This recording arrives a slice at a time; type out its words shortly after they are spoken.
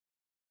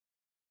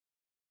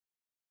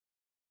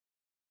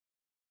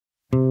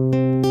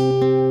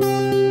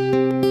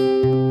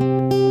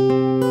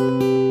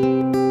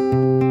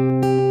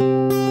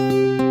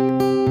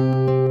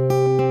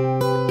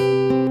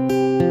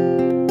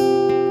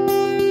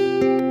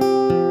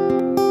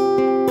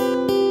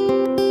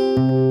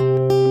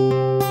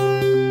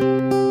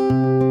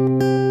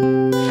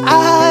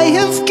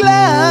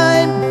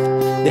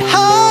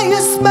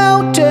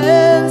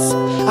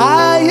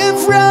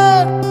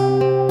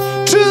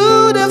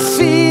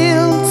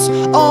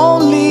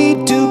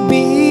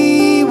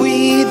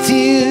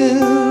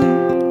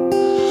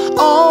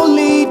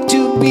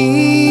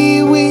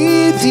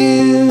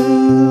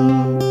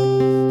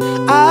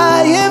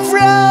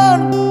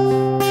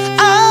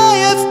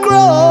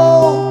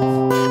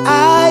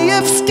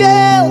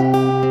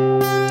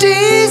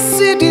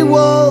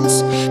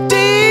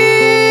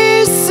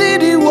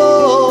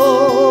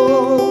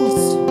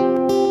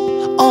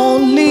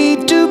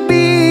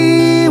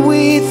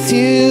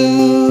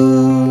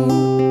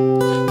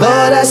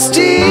but I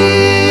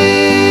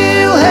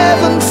still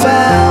haven't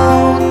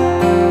found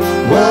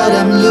what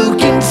I'm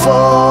looking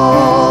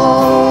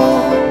for.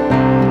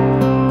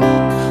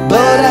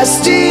 But I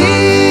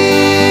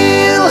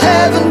still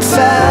haven't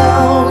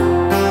found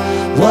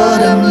what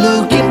I'm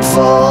looking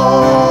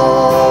for.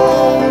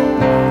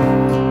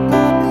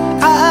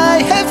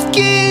 I have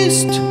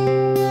kissed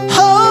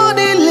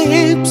honey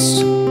lips,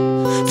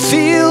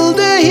 feel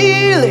the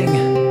healing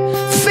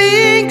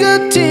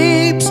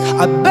fingertips.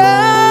 I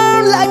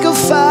burn like a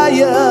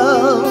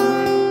fire,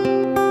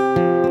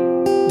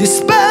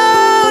 this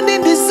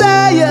burning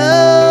desire.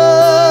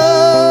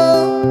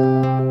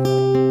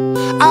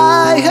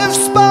 I have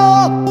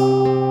spoke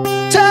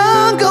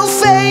tongue of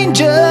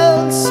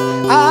angels,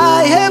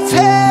 I have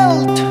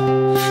held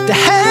the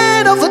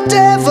hand of a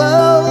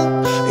devil.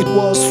 It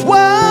was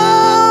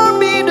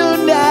warm in the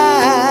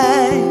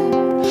night,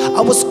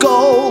 I was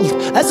cold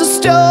as a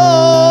stone.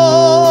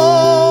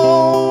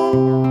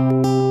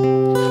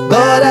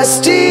 But I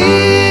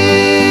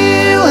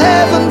still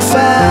haven't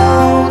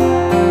found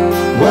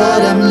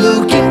what I'm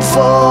looking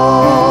for.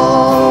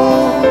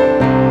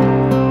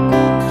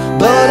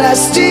 But I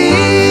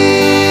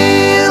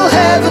still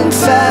haven't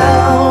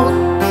found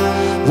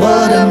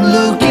what I'm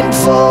looking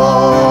for.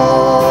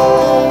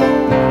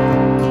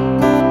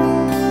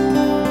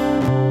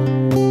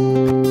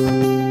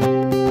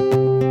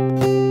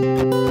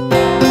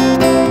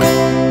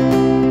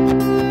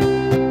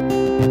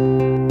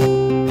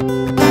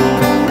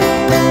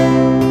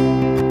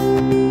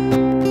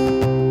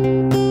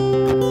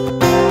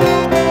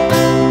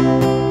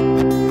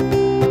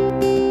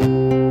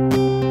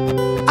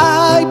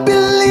 I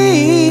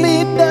believe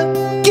in the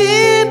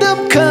kingdom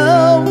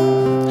come,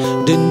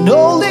 then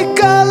all the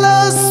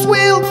colors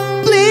will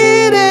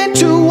bleed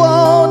into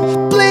one,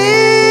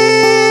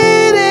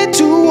 bleed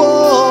into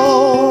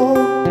one.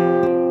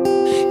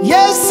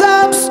 Yes,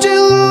 I'm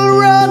still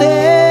running.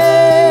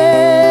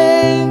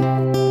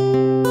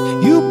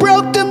 You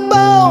broke the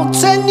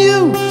bones and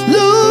you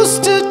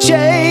loosed the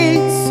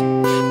chains,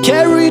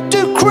 carried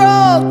the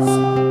cross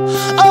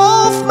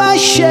of my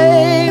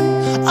shame,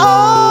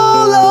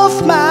 all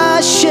of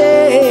my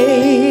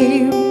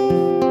shame.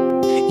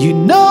 You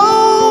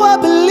know I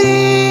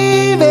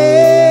believe it,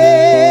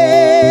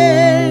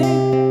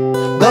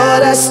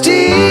 but I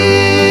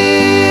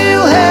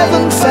still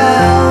haven't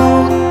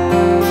found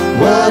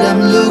what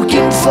I'm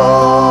looking for.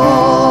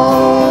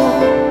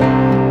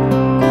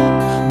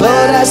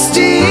 But I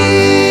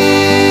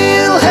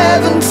still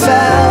haven't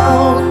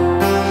found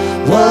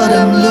what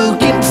I'm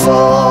looking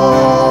for.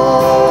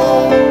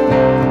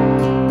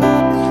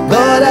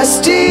 But I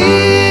still